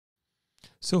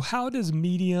So how does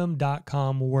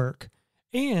Medium.com work?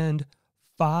 And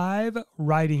 5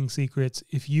 writing secrets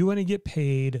if you want to get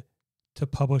paid to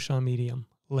publish on Medium.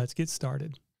 Let's get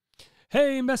started.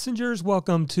 Hey, messengers,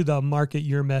 welcome to the Market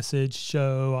Your Message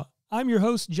show. I'm your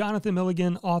host, Jonathan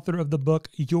Milligan, author of the book,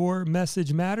 Your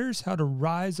Message Matters, How to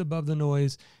Rise Above the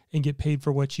Noise and Get Paid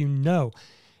for What You Know.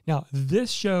 Now, this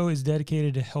show is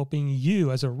dedicated to helping you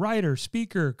as a writer,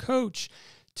 speaker, coach,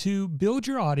 to build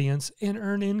your audience and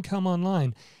earn income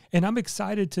online. And I'm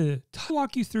excited to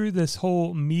walk you through this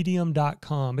whole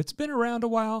Medium.com. It's been around a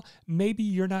while. Maybe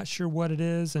you're not sure what it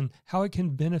is and how it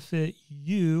can benefit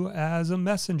you as a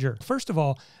messenger. First of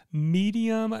all,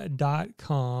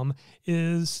 Medium.com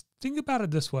is, think about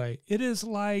it this way. It is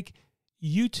like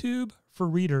YouTube for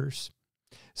readers.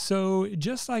 So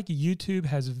just like YouTube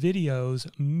has videos,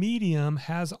 Medium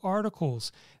has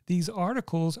articles. These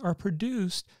articles are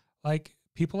produced like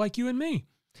people like you and me.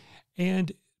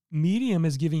 And Medium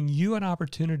is giving you an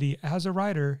opportunity as a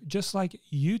writer, just like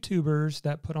YouTubers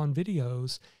that put on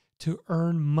videos, to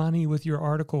earn money with your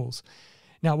articles.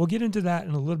 Now, we'll get into that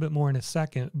in a little bit more in a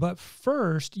second. But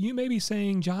first, you may be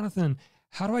saying, Jonathan,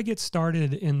 how do I get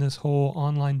started in this whole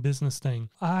online business thing?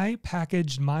 I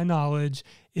packaged my knowledge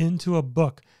into a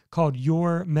book called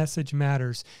Your Message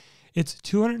Matters. It's a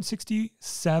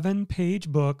 267-page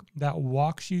book that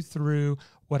walks you through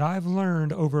what I've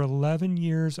learned over 11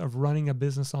 years of running a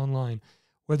business online.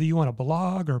 Whether you want to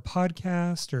blog or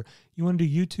podcast, or you want to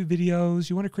do YouTube videos,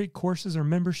 you want to create courses or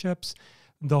memberships,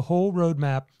 the whole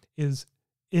roadmap is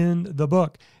in the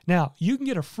book. Now, you can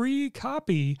get a free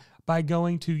copy by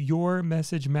going to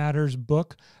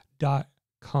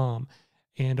yourmessagemattersbook.com,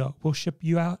 and we'll ship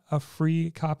you out a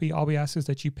free copy. All we ask is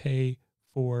that you pay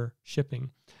for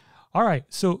shipping. All right,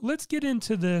 so let's get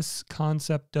into this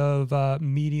concept of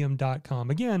Medium.com.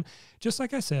 Again, just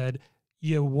like I said,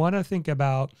 you want to think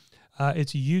about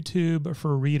it's YouTube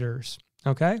for readers,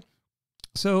 okay?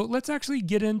 So let's actually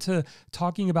get into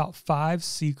talking about 5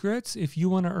 secrets if you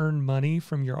want to earn money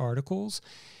from your articles.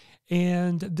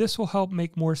 And this will help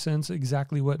make more sense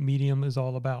exactly what Medium is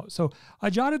all about. So I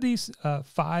jotted these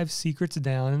 5 secrets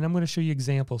down, and I'm going to show you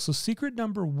examples. So secret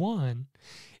number 1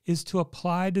 is to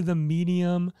apply to the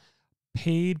Medium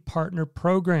paid partner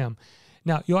program.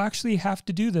 Now, you'll actually have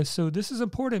to do this. So this is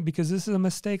important because this is a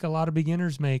mistake a lot of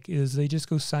beginners make, is they just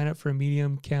go sign up for a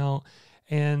Medium account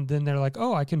and then they're like,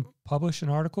 oh, I can publish an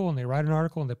article, and they write an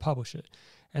article and they publish it.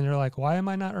 And they're like, why am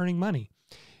I not earning money?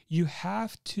 You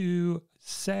have to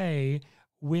say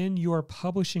when you're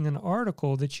publishing an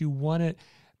article that you want it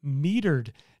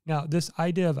metered. Now, this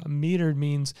idea of metered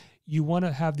means you want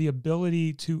to have the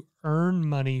ability to earn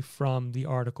money from the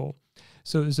article.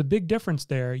 So there's a big difference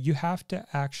there. You have to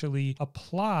actually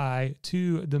apply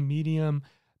to the Medium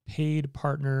paid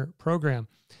partner program.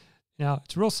 Now,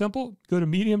 it's real simple. Go to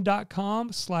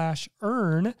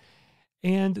medium.com/earn,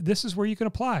 and this is where you can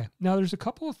apply. Now, there's a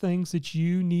couple of things that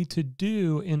you need to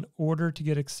do in order to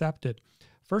get accepted.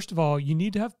 First of all, you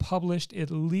need to have published at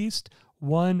least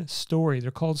one story. They're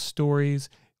called stories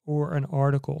or an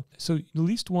article. So at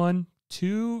least 1,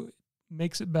 2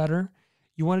 makes it better.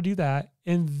 You want to do that.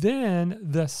 And then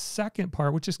the second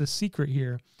part, which is the secret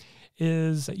here,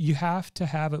 is you have to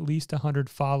have at least 100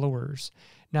 followers.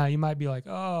 Now, you might be like,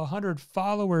 oh, 100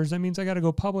 followers, that means I got to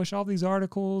go publish all these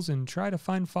articles and try to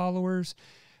find followers.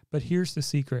 But here's the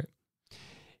secret.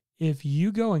 If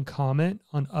you go and comment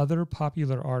on other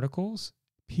popular articles,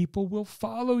 people will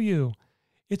follow you.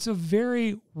 It's a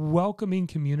very welcoming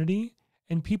community,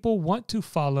 and people want to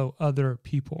follow other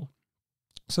people.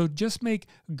 So just make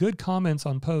good comments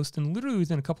on posts, and literally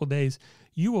within a couple of days,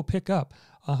 you will pick up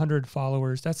 100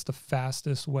 followers. That's the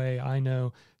fastest way I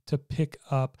know to pick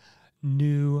up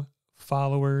new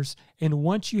followers. And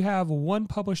once you have one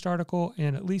published article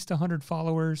and at least 100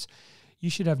 followers, you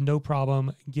should have no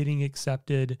problem getting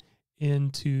accepted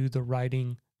into the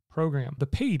writing program, the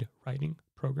paid writing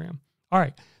program. All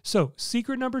right, so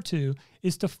secret number 2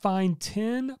 is to find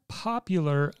 10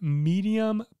 popular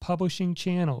Medium publishing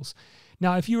channels.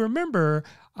 Now, if you remember,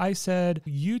 I said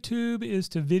YouTube is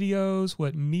to videos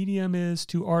what Medium is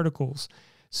to articles.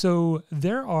 So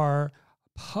there are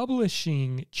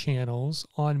publishing channels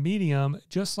on Medium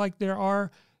just like there are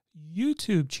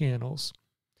YouTube channels.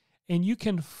 And you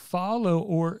can follow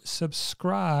or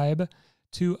subscribe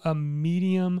to a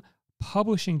Medium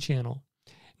publishing channel.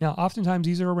 Now, oftentimes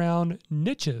these are around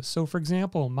niches. So for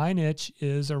example, my niche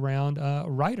is around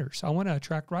writers. I want to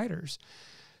attract writers.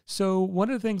 So one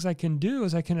of the things I can do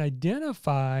is I can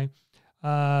identify,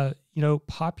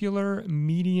 popular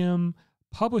Medium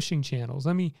publishing channels.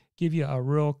 Let me give you a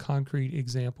real concrete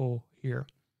example here.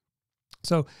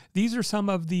 So these are some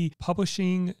of the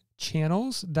publishing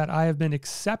channels that I have been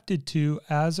accepted to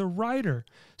as a writer.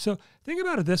 So think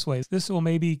about it this way. This will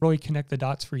maybe really connect the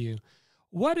dots for you.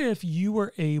 What if you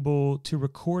were able to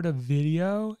record a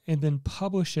video and then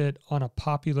publish it on a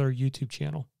popular YouTube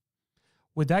channel?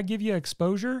 Would that give you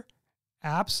exposure?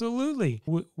 Absolutely.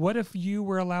 What if you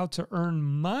were allowed to earn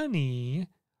money,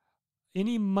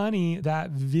 any money that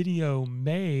video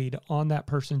made on that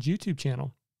person's YouTube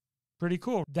channel? Pretty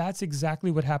cool. That's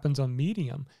exactly what happens on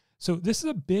Medium. So this is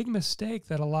a big mistake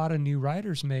that a lot of new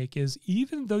writers make, is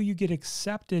even though you get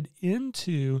accepted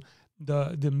into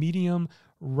the Medium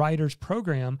Writers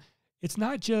Program, it's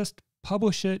not just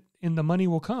publish it and the money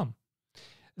will come.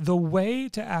 The way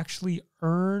to actually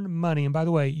earn money, and by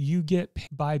the way, you get paid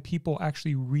by people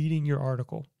actually reading your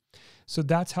article. So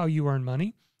that's how you earn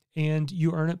money, and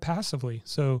you earn it passively.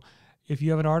 So if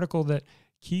you have an article that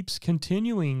keeps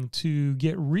continuing to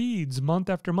get reads month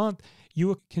after month, you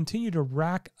will continue to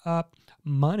rack up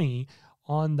money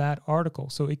on that article.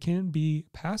 So it can be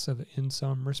passive in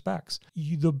some respects.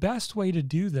 The best way to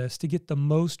do this, to get the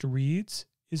most reads,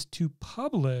 is to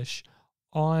publish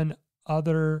on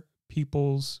other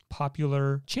people's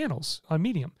popular channels on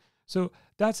Medium. So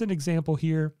that's an example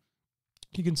here.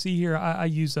 You can see here, I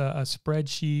use a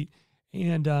spreadsheet,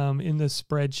 and in this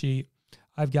spreadsheet,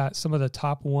 I've got some of the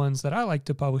top ones that I like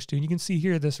to publish to. And you can see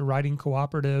here, this writing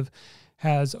cooperative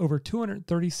has over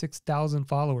 236,000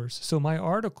 followers. So my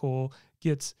article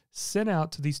gets sent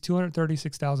out to these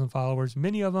 236,000 followers.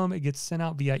 Many of them, it gets sent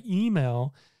out via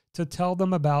email to tell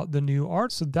them about the new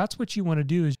art. So that's what you want to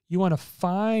do, is you want to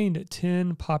find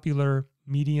 10 popular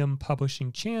Medium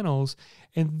publishing channels,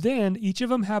 and then each of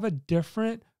them have a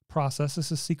different process.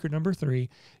 This is secret number 3.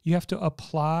 You have to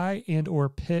apply and or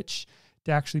pitch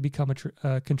to actually become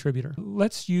a contributor.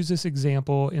 Let's use this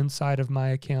example inside of my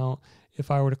account.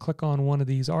 If I were to click on one of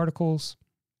these articles,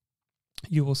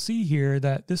 you will see here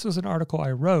that this was an article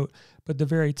I wrote, but at the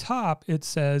very top, it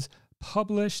says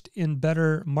published in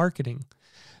Better Marketing.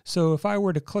 So if I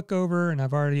were to click over, and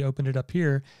I've already opened it up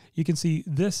here, you can see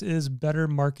this is Better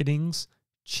Marketing's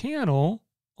channel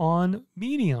on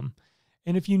Medium.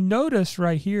 And if you notice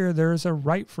right here, there's a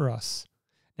Write For Us.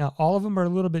 Now, all of them are a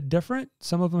little bit different.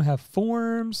 Some of them have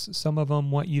forms. Some of them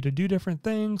want you to do different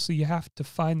things. So you have to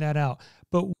find that out.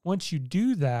 But once you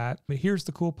do that, but here's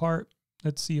the cool part.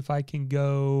 Let's see if I can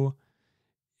go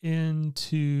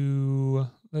into,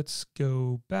 let's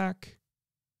go back.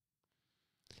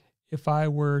 If I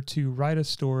were to write a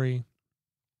story,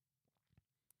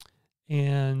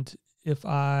 and if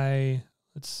I,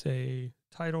 let's say,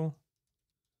 title,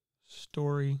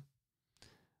 story.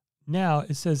 Now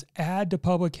it says add to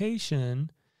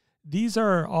publication. These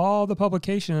are all the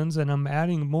publications, and I'm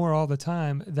adding more all the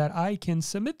time, that I can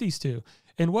submit these to.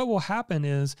 And what will happen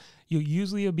is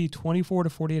usually it'll be 24 to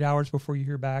 48 hours before you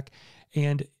hear back.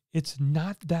 And it's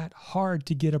not that hard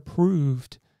to get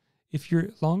approved as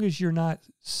long as you're not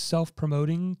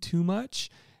self-promoting too much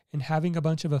and having a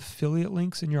bunch of affiliate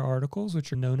links in your articles,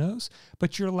 which are no-nos,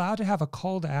 but you're allowed to have a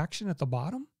call to action at the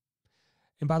bottom.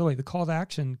 And by the way, the call to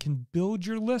action can build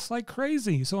your list like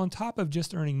crazy. So on top of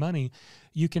just earning money,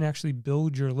 you can actually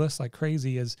build your list like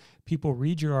crazy as people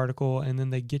read your article and then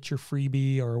they get your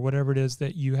freebie or whatever it is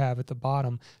that you have at the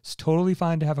bottom. It's totally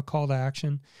fine to have a call to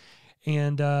action.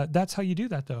 And that's how you do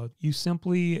that, though. You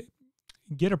simply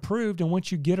get approved. And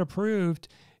once you get approved,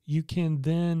 you can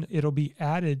then, it'll be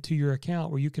added to your account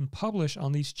where you can publish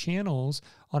on these channels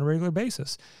on a regular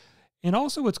basis. And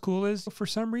also what's cool is, for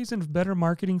some reason, if Better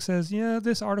Marketing says, yeah,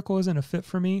 this article isn't a fit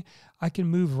for me, I can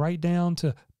move right down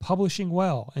to Publishing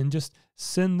Well and just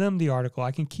send them the article.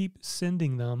 I can keep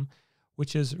sending them,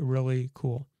 which is really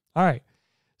cool. All right.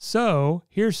 So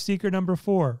here's secret number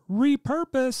 4.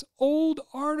 Repurpose old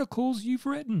articles you've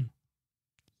written.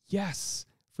 Yes.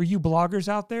 For you bloggers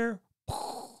out there,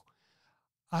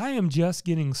 I am just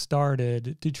getting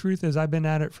started. The truth is, I've been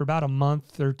at it for about a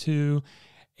month or two,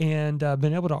 and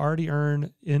been able to already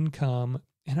earn income.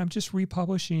 And I'm just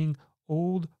republishing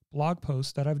old blog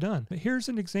posts that I've done. But here's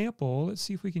an example. Let's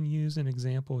see if we can use an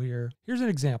example here. Here's an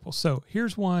example. So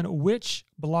here's one. Which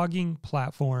blogging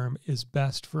platform is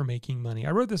best for making money?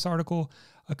 I wrote this article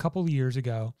a couple of years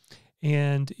ago.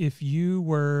 And if you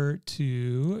were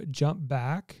to jump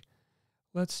back,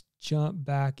 let's jump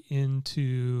back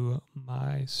into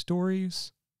my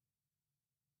stories.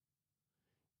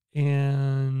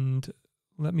 And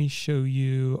let me show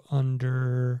you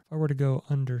if I were to go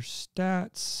under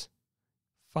stats,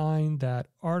 find that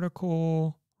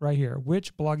article right here.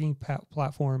 Which blogging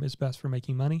platform is best for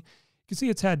making money? You can see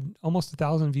it's had almost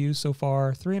 1,000 views so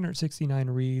far,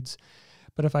 369 reads.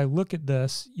 But if I look at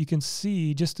this, you can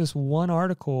see just this one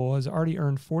article has already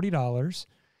earned $40.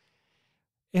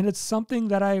 And it's something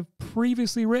that I've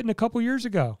previously written a couple years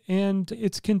ago. And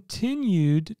it's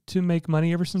continued to make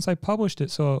money ever since I published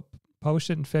it. So I published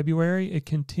it in February. It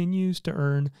continues to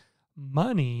earn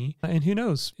money. And who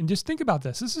knows? And just think about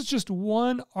this. This is just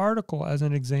one article as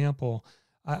an example.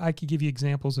 I could give you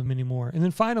examples of many more. And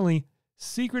then finally,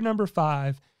 secret number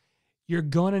 5, you're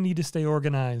going to need to stay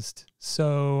organized.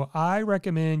 So I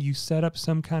recommend you set up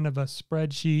some kind of a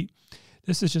spreadsheet.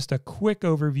 This is just a quick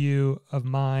overview of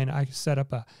mine. I set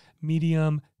up a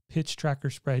Medium pitch tracker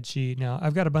spreadsheet. Now,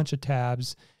 I've got a bunch of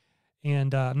tabs,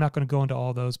 and I'm not going to go into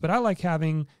all those, but I like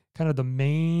having kind of the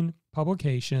main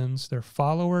publications, their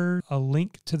followers, a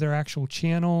link to their actual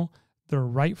channel, their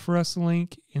Write For Us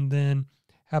link, and then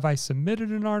have I submitted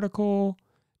an article?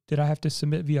 Did I have to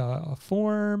submit via a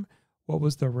form? What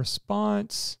was the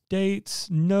response?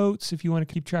 Dates, notes, if you want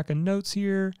to keep track of notes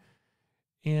here,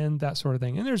 and that sort of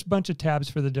thing. And there's a bunch of tabs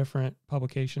for the different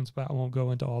publications, but I won't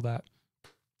go into all that.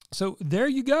 So there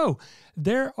you go.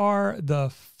 There are the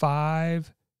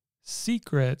 5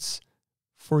 secrets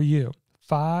for you.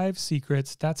 5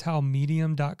 secrets. That's how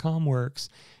Medium.com works.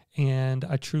 And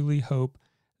I truly hope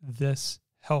this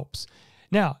helps.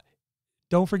 Now,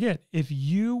 don't forget, if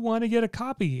you want to get a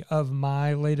copy of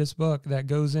my latest book that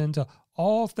goes into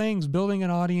all things building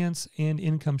an audience and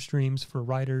income streams for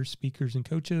writers, speakers, and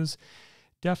coaches,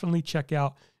 definitely check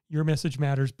out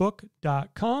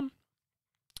yourmessagemattersbook.com.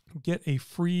 Get a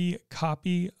free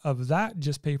copy of that.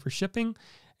 Just pay for shipping.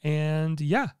 And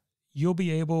yeah, you'll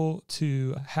be able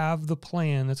to have the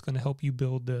plan that's going to help you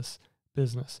build this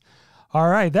business. All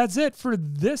right, that's it for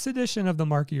this edition of the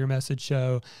Market Your Message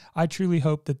Show. I truly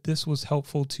hope that this was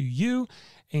helpful to you.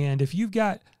 And if you've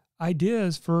got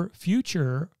ideas for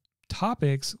future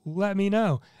topics, let me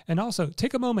know. And also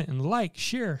take a moment and like,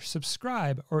 share,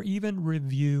 subscribe, or even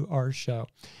review our show.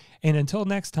 And until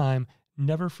next time,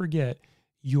 never forget,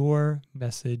 your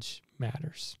message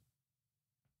matters.